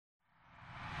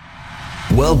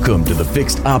Welcome to the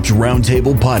Fixed Ops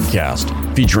Roundtable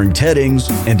podcast, featuring Ted Ings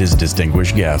and his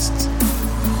distinguished guests.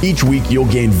 Each week, you'll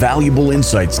gain valuable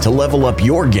insights to level up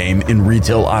your game in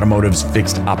retail automotive's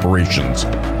fixed operations.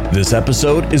 This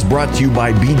episode is brought to you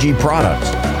by BG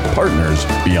Products, partners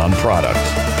beyond products.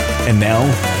 And now,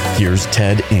 here's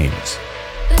Ted Ings.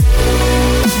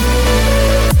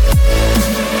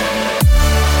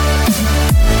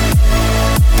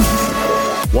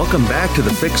 Welcome back to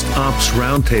the Fixed Ops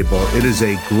Roundtable. It is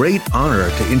a great honor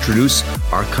to introduce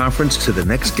our conference to the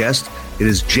next guest. It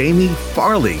is Jamie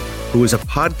Farley, who is a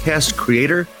podcast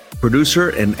creator, producer,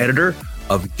 and editor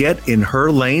of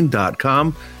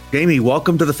GetInHerLane.com. Jamie,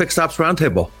 welcome to the Fixed Ops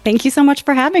Roundtable. Thank you so much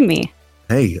for having me.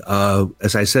 Hey,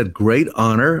 as I said, great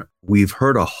honor. We've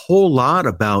heard a whole lot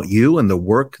about you and the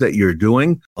work that you're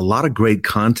doing, a lot of great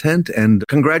content, and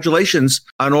congratulations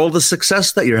on all the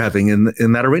success that you're having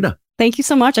in that arena. Thank you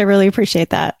so much. I really appreciate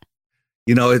that.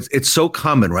 You know, it's so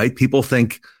common, right? People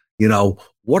think,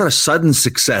 what a sudden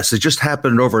success. It just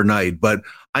happened overnight. But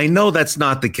I know that's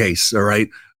not the case, all right,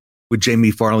 with Jamie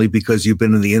Farley, because you've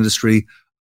been in the industry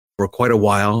for quite a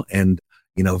while and,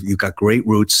 you've got great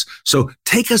roots. So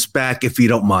take us back, if you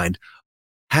don't mind.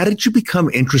 How did you become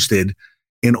interested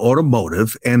in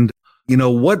automotive? And,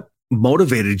 what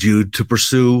motivated you to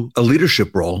pursue a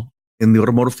leadership role in the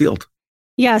automotive field?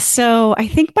 Yeah, so I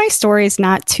think my story is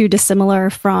not too dissimilar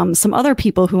from some other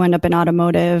people who end up in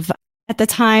automotive. At the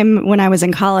time when I was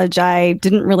in college, I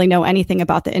didn't really know anything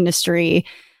about the industry.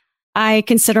 I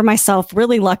consider myself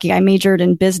really lucky. I majored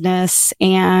in business,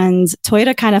 and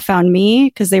Toyota kind of found me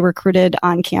because they recruited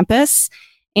on campus.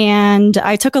 And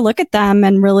I took a look at them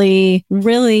and really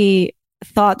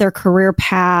thought their career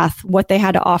path, what they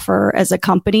had to offer as a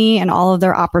company, and all of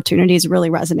their opportunities really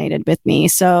resonated with me.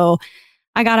 So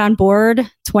I got on board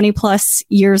 20 plus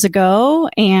years ago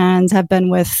and have been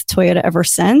with Toyota ever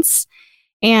since.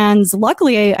 And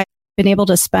luckily, I've been able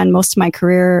to spend most of my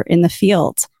career in the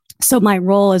field. So my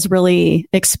role has really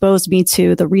exposed me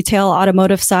to the retail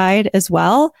automotive side as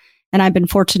well. And I've been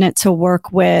fortunate to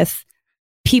work with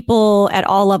people at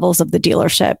all levels of the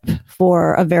dealership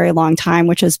for a very long time,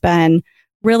 which has been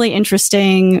really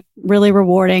interesting, really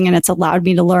rewarding, and it's allowed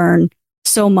me to learn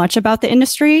so much about the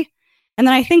industry. And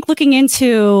then I think looking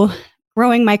into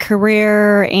growing my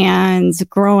career and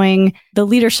growing the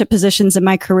leadership positions in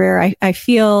my career, I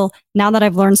feel now that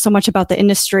I've learned so much about the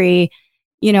industry,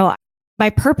 my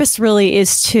purpose really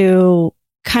is to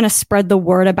kind of spread the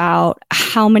word about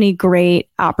how many great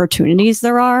opportunities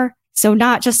there are. So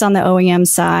not just on the OEM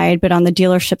side, but on the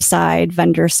dealership side,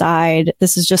 vendor side,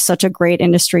 this is just such a great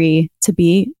industry to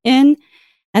be in.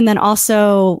 And then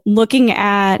also looking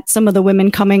at some of the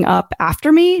women coming up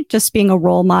after me, just being a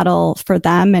role model for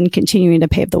them and continuing to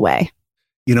pave the way.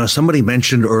 Somebody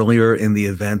mentioned earlier in the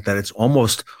event that it's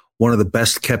almost one of the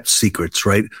best kept secrets,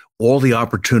 right? All the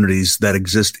opportunities that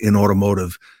exist in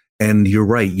automotive. And you're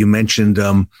right. You mentioned,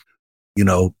 out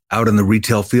in the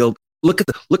retail field, look,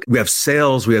 we have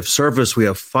sales, we have service, we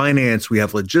have finance, we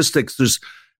have logistics.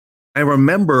 I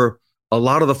remember a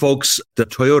lot of the folks at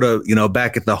Toyota,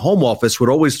 back at the home office would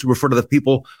always refer to the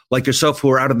people like yourself who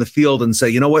are out in the field and say,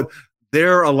 you know what,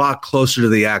 they're a lot closer to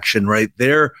the action, right?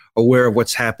 They're aware of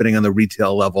what's happening on the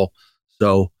retail level.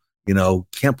 So,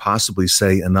 can't possibly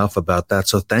say enough about that.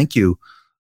 So thank you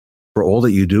for all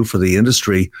that you do for the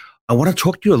industry. I want to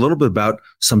talk to you a little bit about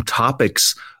some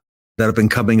topics that have been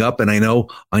coming up, and I know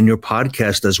on your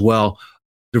podcast as well,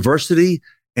 diversity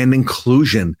and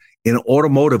inclusion in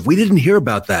automotive. We didn't hear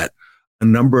about that a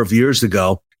number of years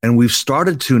ago, and we've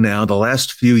started to now the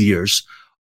last few years.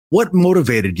 What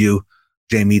motivated you,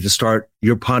 Jamie, to start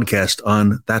your podcast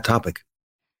on that topic?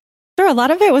 Sure. A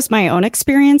lot of it was my own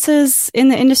experiences in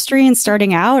the industry and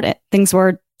starting out. Things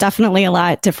were definitely a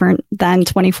lot different than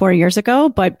 24 years ago,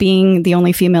 but being the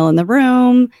only female in the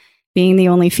room, being the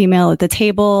only female at the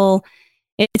table,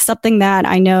 it's something that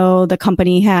I know the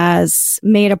company has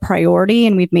made a priority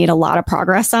and we've made a lot of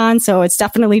progress on. So it's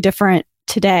definitely different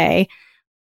today.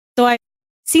 So I've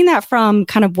seen that from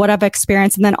kind of what I've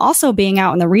experienced, and then also being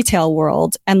out in the retail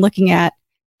world and looking at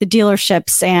the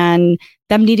dealerships and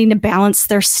them needing to balance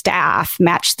their staff,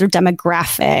 match their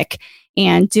demographic,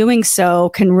 and doing so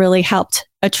can really help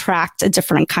attract a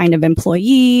different kind of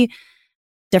employee,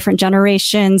 different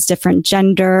generations, different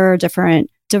gender, different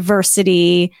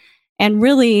diversity. And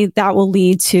really that will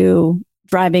lead to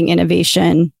driving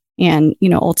innovation and,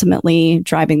 ultimately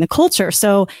driving the culture.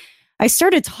 So I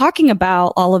started talking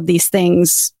about all of these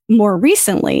things more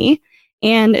recently.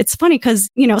 And it's funny because,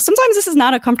 sometimes this is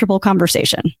not a comfortable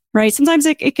conversation, right? Sometimes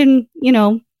it can,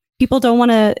 people don't want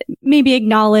to maybe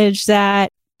acknowledge that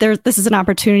this is an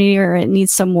opportunity or it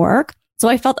needs some work. So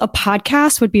I felt a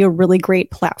podcast would be a really great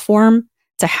platform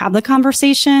to have the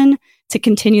conversation, to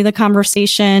continue the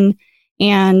conversation.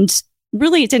 And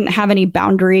really, it didn't have any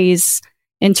boundaries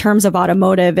in terms of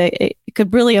automotive. It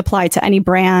could really apply to any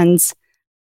brands,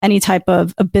 any type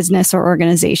of a business or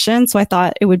organization. So I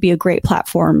thought it would be a great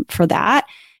platform for that.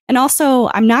 And also,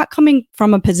 I'm not coming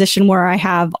from a position where I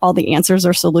have all the answers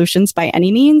or solutions by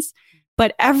any means,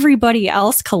 but everybody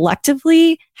else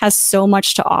collectively has so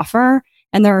much to offer.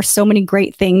 And there are so many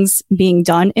great things being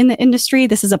done in the industry.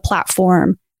 This is a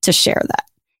platform to share that.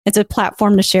 It's a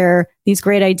platform to share these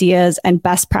great ideas and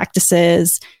best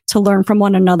practices, to learn from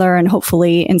one another and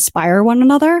hopefully inspire one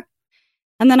another.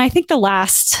 And then I think the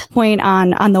last point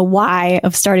on the why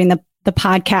of starting the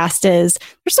podcast is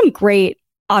there's some great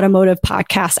automotive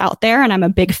podcasts out there, and I'm a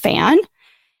big fan.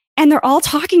 And they're all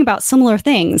talking about similar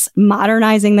things: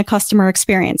 modernizing the customer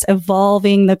experience,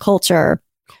 evolving the culture.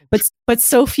 But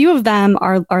so few of them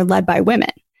are led by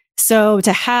women. So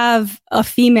to have a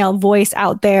female voice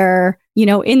out there,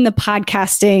 in the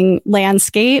podcasting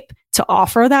landscape to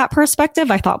offer that perspective,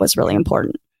 I thought was really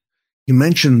important. You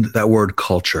mentioned that word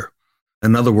culture,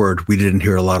 another word we didn't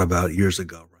hear a lot about years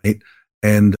ago, right?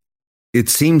 And it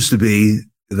seems to be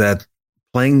that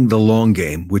playing the long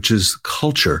game, which is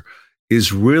culture,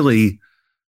 is really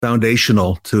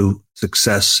foundational to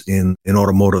success in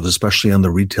automotive, especially on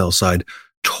the retail side.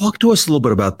 Talk to us a little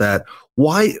bit about that.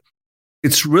 Why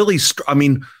it's really,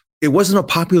 it wasn't a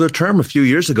popular term a few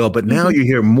years ago, but now you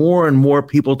hear more and more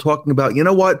people talking about, you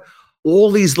know what,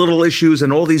 all these little issues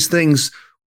and all these things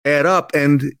add up,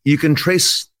 and you can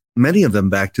trace many of them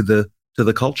back to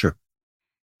the culture.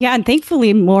 Yeah. And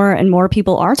thankfully, more and more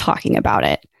people are talking about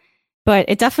it, but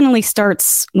it definitely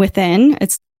starts within.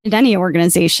 It's in any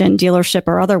organization, dealership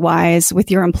or otherwise,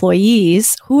 with your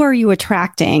employees. Who are you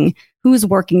attracting? Who's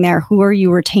working there? Who are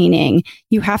you retaining?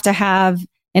 You have to have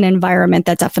an environment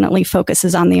that definitely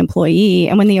focuses on the employee.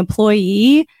 And when the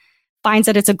employee finds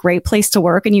that it's a great place to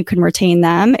work and you can retain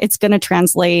them, it's going to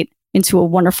translate into a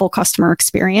wonderful customer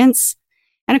experience.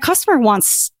 And a customer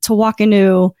wants to walk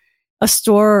into a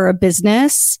store or a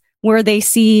business where they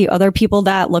see other people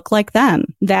that look like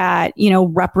them, that,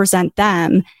 represent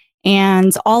them.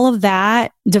 And all of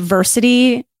that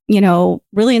diversity,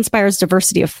 really inspires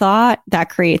diversity of thought that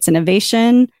creates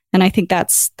innovation. And I think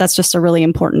that's just a really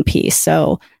important piece.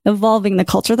 So evolving the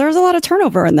culture, there's a lot of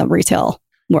turnover in the retail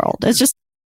world. It's just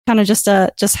kind of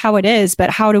just how it is,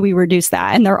 but how do we reduce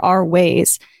that? And there are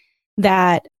ways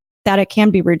that it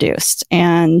can be reduced,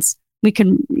 and we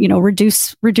can,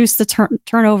 reduce the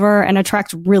turnover and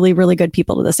attract really, really good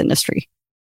people to this industry.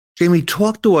 Jamie,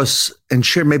 talk to us and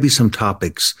share maybe some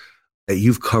topics that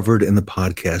you've covered in the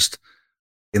podcast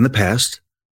in the past,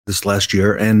 this last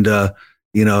year, and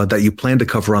that you plan to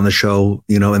cover on the show,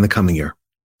 in the coming year.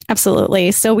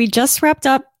 Absolutely. So we just wrapped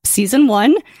up season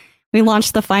 1. We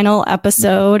launched the final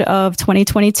episode of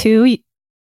 2022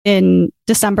 in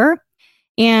December.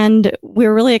 And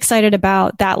we're really excited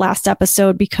about that last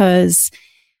episode because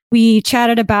we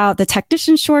chatted about the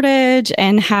technician shortage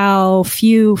and how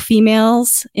few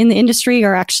females in the industry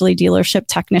are actually dealership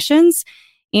technicians.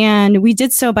 And we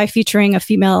did so by featuring a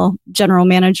female general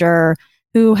manager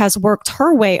who has worked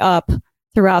her way up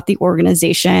throughout the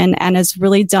organization and has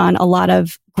really done a lot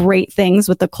of great things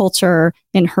with the culture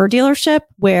in her dealership,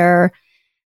 where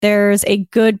there's a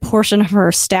good portion of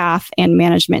her staff and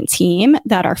management team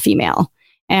that are female.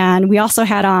 And we also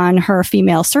had on her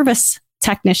female service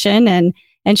technician,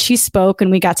 and she spoke,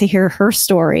 and we got to hear her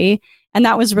story. And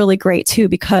that was really great too,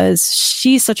 because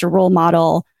she's such a role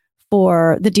model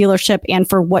for the dealership and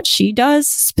for what she does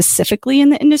specifically in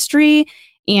the industry.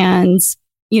 And,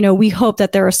 we hope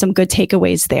that there are some good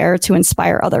takeaways there to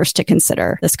inspire others to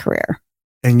consider this career.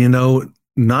 And,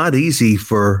 not easy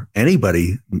for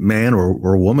anybody, man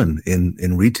or woman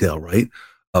in retail, right?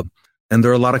 And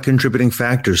there are a lot of contributing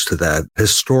factors to that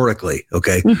historically.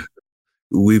 Okay.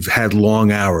 We've had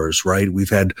long hours, right? We've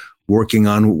had working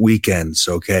on weekends.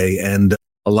 Okay. And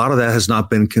a lot of that has not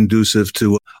been conducive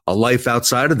to a life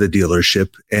outside of the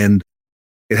dealership. And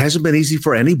it hasn't been easy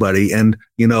for anybody. And,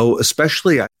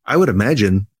 especially I would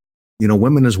imagine,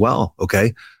 women as well.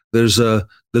 Okay. There's a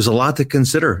lot to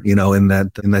consider, in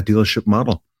that dealership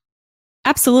model.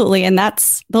 Absolutely. And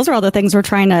those are all the things we're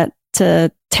trying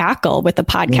to tackle with the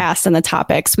podcast and the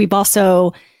topics. We've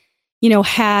also,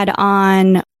 had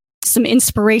on some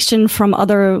inspiration from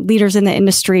other leaders in the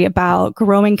industry about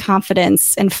growing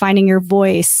confidence and finding your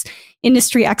voice,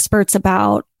 industry experts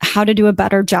about how to do a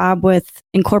better job with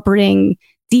incorporating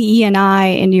DE&I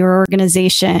into your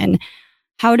organization,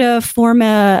 how to form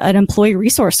an employee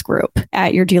resource group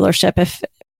at your dealership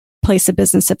place of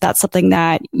business if that's something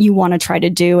that you want to try to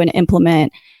do and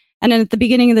implement. And then at the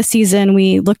beginning of the season,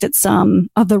 we looked at some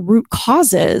of the root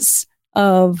causes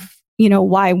of,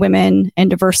 why women and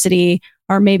diversity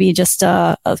are maybe just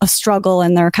a struggle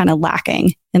and they're kind of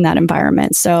lacking in that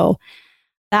environment. So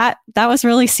that was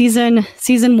really season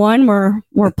one.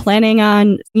 We're planning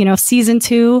on, season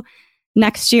 2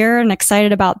 next year and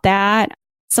excited about that.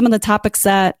 Some of the topics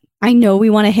that I know we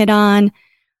want to hit on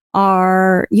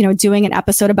are, doing an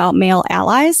episode about male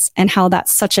allies and how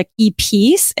that's such a key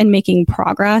piece in making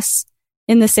progress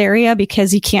in this area,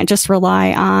 because you can't just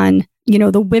rely on,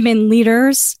 the women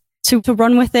leaders to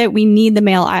run with it. We need the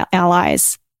male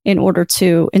allies in order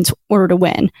to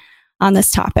win on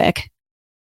this topic.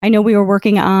 I know we were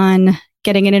working on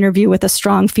getting an interview with a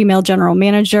strong female general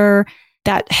manager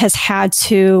that has had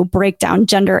to break down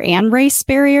gender and race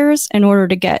barriers in order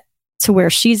to get to where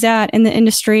she's at in the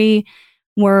industry.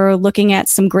 We're looking at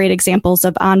some great examples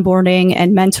of onboarding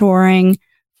and mentoring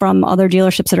from other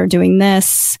dealerships that are doing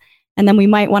this. And then we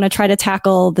might want to try to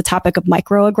tackle the topic of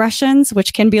microaggressions,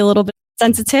 which can be a little bit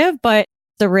sensitive, but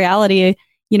the reality,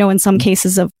 in some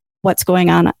cases of what's going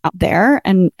on out there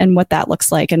and what that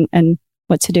looks like and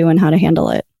what to do and how to handle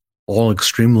it. All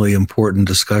extremely important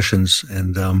discussions.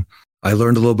 And I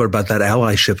learned a little bit about that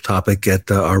allyship topic at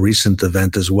our recent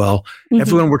event as well. Mm-hmm.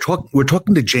 Everyone, we're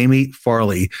talking to Jamie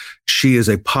Farley. She is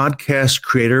a podcast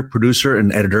creator, producer,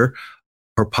 and editor.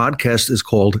 Her podcast is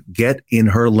called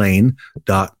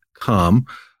GetInHerLane.com.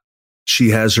 She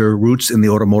has her roots in the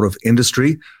automotive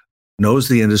industry, knows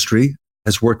the industry,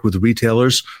 has worked with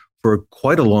retailers for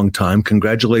quite a long time.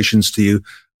 Congratulations to you,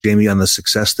 Jamie, on the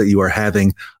success that you are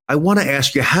having. I want to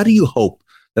ask you, how do you hope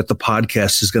that the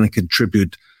podcast is going to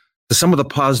contribute to some of the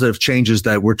positive changes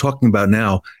that we're talking about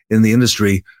now in the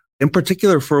industry, in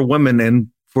particular for women and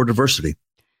for diversity?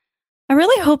 I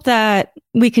really hope that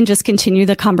we can just continue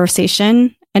the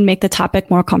conversation and make the topic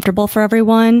more comfortable for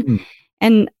everyone.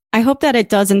 And I hope that it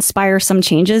does inspire some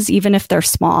changes, even if they're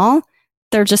small.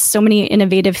 There are just so many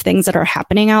innovative things that are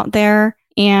happening out there.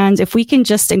 And if we can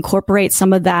just incorporate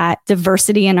some of that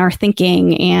diversity in our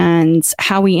thinking and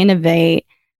how we innovate,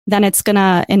 then it's going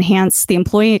to enhance the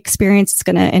employee experience. It's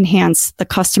going to enhance the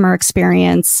customer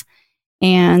experience.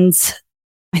 And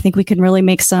I think we can really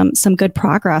make some good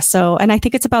progress. And I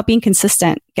think it's about being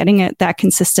consistent, getting that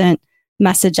consistent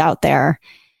message out there.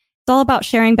 It's all about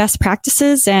sharing best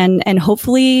practices. And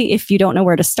hopefully, if you don't know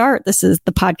where to start, the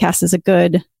podcast is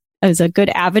a good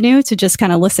avenue to just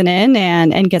kind of listen in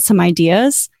and get some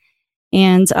ideas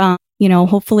and,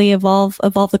 hopefully evolve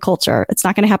the culture. It's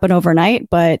not going to happen overnight,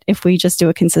 but if we just do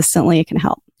it consistently, it can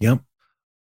help. Yep.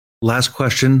 Last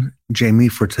question, Jamie,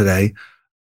 for today.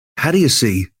 How do you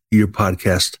see your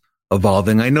podcast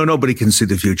evolving? I know nobody can see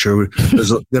the future.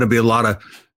 There's going to be a lot of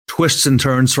twists and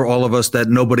turns for all of us that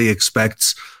nobody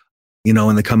expects, in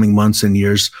the coming months and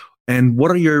years. And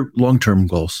what are your long-term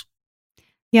goals?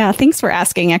 Yeah, thanks for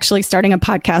asking. Actually, starting a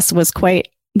podcast was quite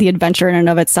the adventure in and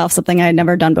of itself, something I had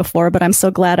never done before, but I'm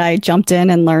so glad I jumped in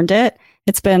and learned it.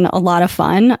 It's been a lot of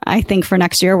fun. I think for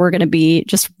next year, we're going to be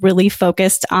just really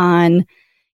focused on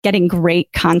getting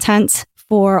great content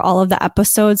for all of the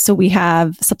episodes. So we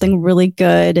have something really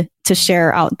good to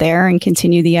share out there and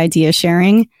continue the idea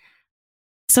sharing.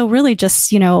 So really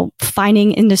just,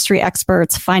 finding industry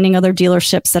experts, finding other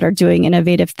dealerships that are doing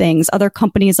innovative things, other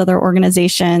companies, other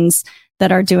organizations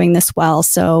that are doing this well.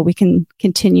 So we can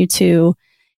continue to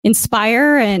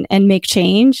inspire and make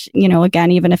change,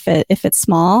 again, even if it's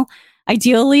small.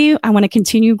 Ideally, I want to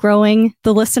continue growing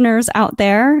the listeners out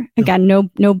there. Again,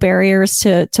 no barriers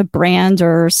to brand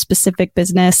or specific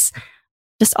business,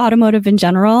 just automotive in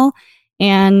general.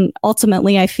 And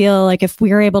ultimately, I feel like if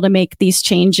we're able to make these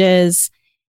changes,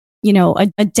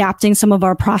 adapting some of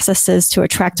our processes to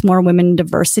attract more women and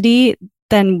diversity,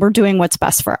 then we're doing what's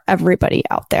best for everybody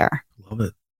out there. Love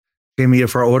it. Jamie,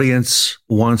 if our audience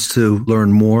wants to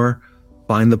learn more,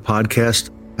 find the podcast,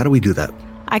 how do we do that?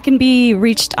 I can be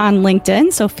reached on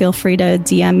LinkedIn, so feel free to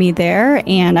DM me there.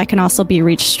 And I can also be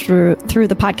reached through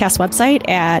the podcast website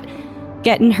at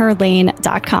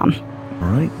GetInHerLane.com.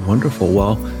 All right, wonderful.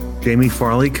 Well, Jamie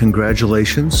Farley,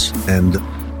 congratulations, and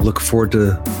look forward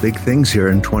to big things here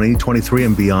in 2023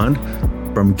 and beyond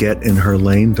from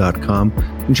GetInHerLane.com.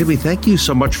 And Jimmy, thank you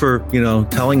so much for,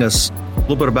 telling us a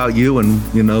little bit about you and,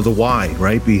 the why,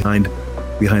 right, behind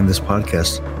this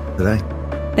podcast today.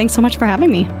 Thanks so much for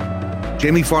having me.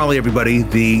 Jamie Farley, everybody,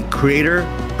 the creator,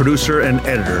 producer, and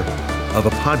editor of a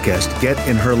podcast,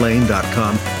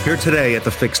 GetInHerLane.com, here today at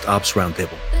the Fixed Ops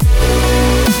Roundtable.